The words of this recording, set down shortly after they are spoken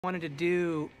Wanted to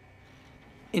do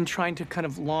in trying to kind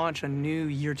of launch a new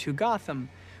year two Gotham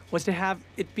was to have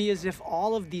it be as if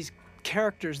all of these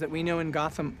characters that we know in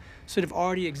Gotham sort of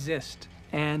already exist.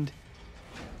 And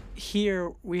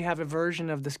here we have a version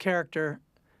of this character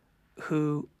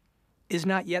who is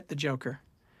not yet the Joker,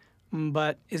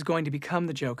 but is going to become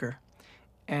the Joker.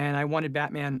 And I wanted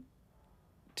Batman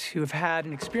to have had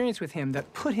an experience with him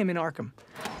that put him in Arkham.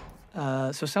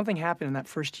 So something happened in that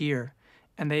first year,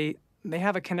 and they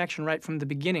have a connection right from the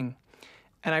beginning.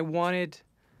 And I wanted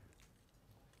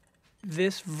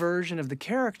this version of the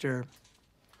character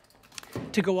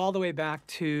to go all the way back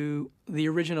to the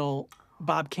original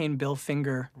Bob Kane, Bill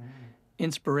Finger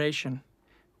inspiration,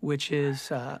 which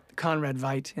is Conrad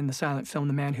Veidt in the silent film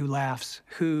The Man Who Laughs,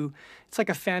 who, it's like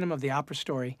a Phantom of the Opera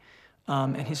story,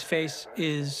 and his face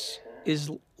is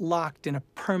locked in a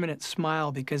permanent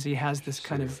smile because he has this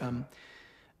kind of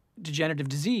degenerative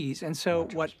disease. And so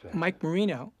what Mike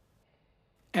Marino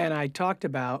and I talked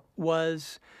about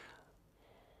was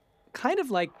kind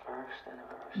of like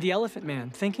the Elephant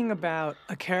Man, thinking about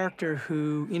a character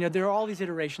who, you know, there are all these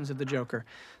iterations of the Joker.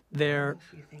 There,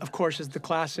 of course, is the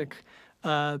classic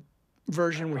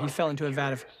version where he fell into a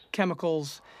vat of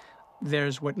chemicals.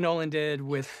 There's what Nolan did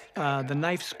with the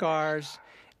knife scars.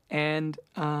 And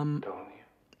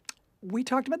we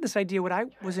talked about this idea. What I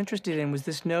was interested in was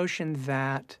this notion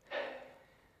that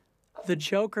the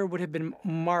Joker would have been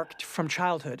marked from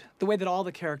childhood, the way that all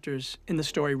the characters in the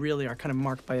story really are kind of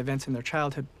marked by events in their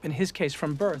childhood. In his case,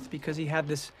 from birth, because he had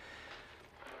this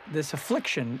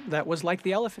affliction that was like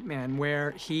the Elephant Man,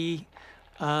 where he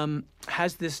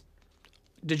has this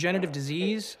degenerative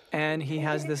disease, and he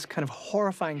has this kind of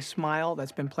horrifying smile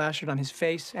that's been plastered on his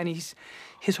face, and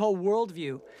his whole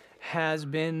worldview has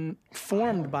been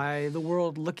formed by the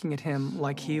world looking at him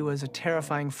like he was a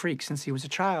terrifying freak since he was a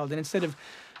child. And instead of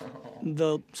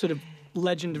the sort of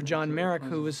legend of John Merrick,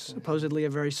 who was supposedly a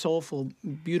very soulful,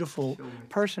 beautiful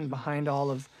person behind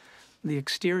all of the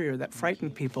exterior that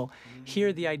frightened people,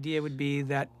 here the idea would be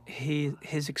that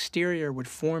his exterior would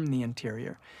form the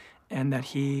interior, and that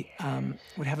he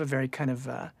would have a very kind of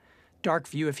dark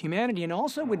view of humanity, and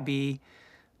also would be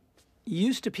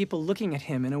used to people looking at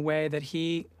him in a way that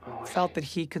he felt that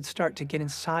he could start to get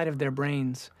inside of their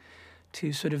brains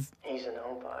to sort of,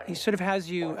 he sort of has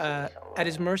you at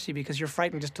his mercy because you're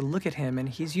frightened just to look at him, and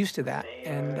he's used to that.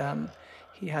 And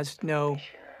he has no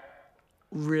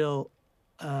real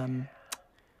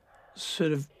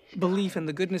sort of belief in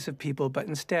the goodness of people, but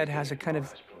instead has a kind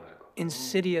of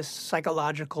insidious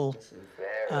psychological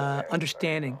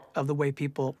understanding of the way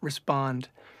people respond.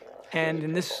 And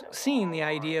in this scene, the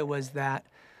idea was that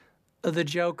the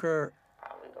Joker,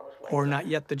 or not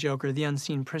yet the Joker, the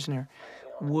unseen prisoner,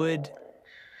 would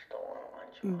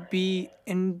be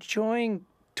enjoying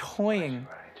toying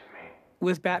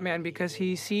with Batman because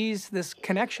he sees this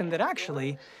connection that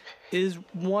actually is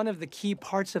one of the key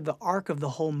parts of the arc of the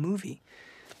whole movie,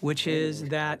 which is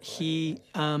that he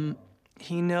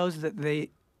knows that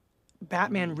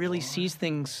Batman really sees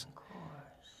things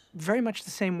very much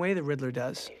the same way the Riddler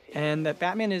does, and that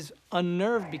Batman is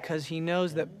unnerved because he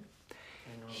knows that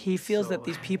he feels that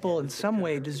these people in some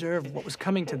way deserve what was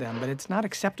coming to them, but it's not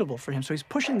acceptable for him. So he's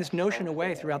pushing this notion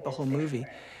away throughout the whole movie.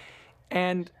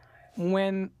 And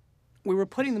when we were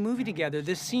putting the movie together,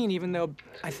 this scene, even though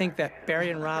I think that Barry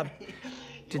and Rob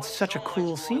did such a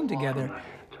cool scene together,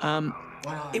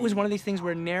 it was one of these things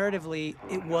where narratively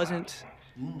it wasn't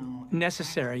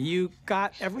necessary. You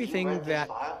got everything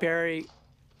that Barry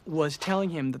was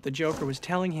telling him, that the Joker was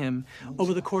telling him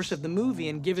over the course of the movie,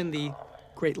 and given the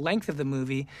great length of the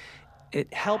movie,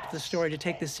 it helped the story to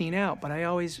take the scene out. But I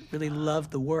always really loved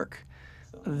the work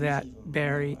that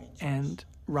Barry and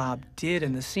Rob did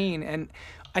in the scene. And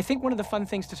I think one of the fun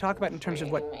things to talk about in terms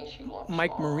of what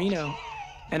Mike Marino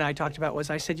and I talked about was,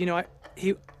 I said, you know,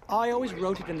 I always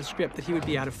wrote it in the script that he would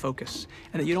be out of focus,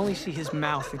 and that you'd only see his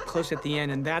mouth close at the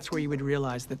end, and that's where you would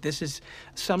realize that this is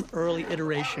some early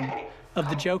iteration of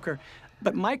the Joker.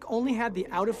 But Mike only had the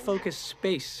out-of-focus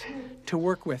space to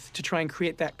work with to try and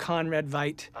create that Conrad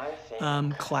Veidt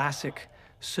classic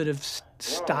sort of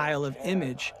style of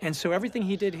image. And so everything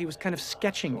he did, he was kind of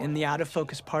sketching in the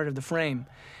out-of-focus part of the frame.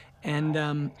 And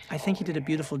I think he did a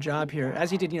beautiful job here.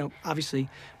 As he did, you know, obviously,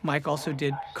 Mike also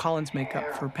did Colin's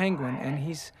makeup for Penguin, and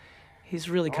he's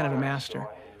really kind of a master.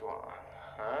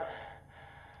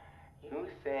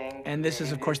 And this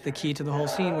is, of course, the key to the whole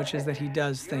scene, which is that he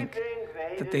does think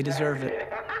that they deserve it.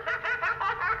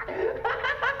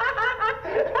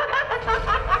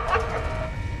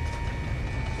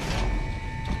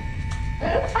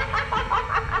 Ha ha ha!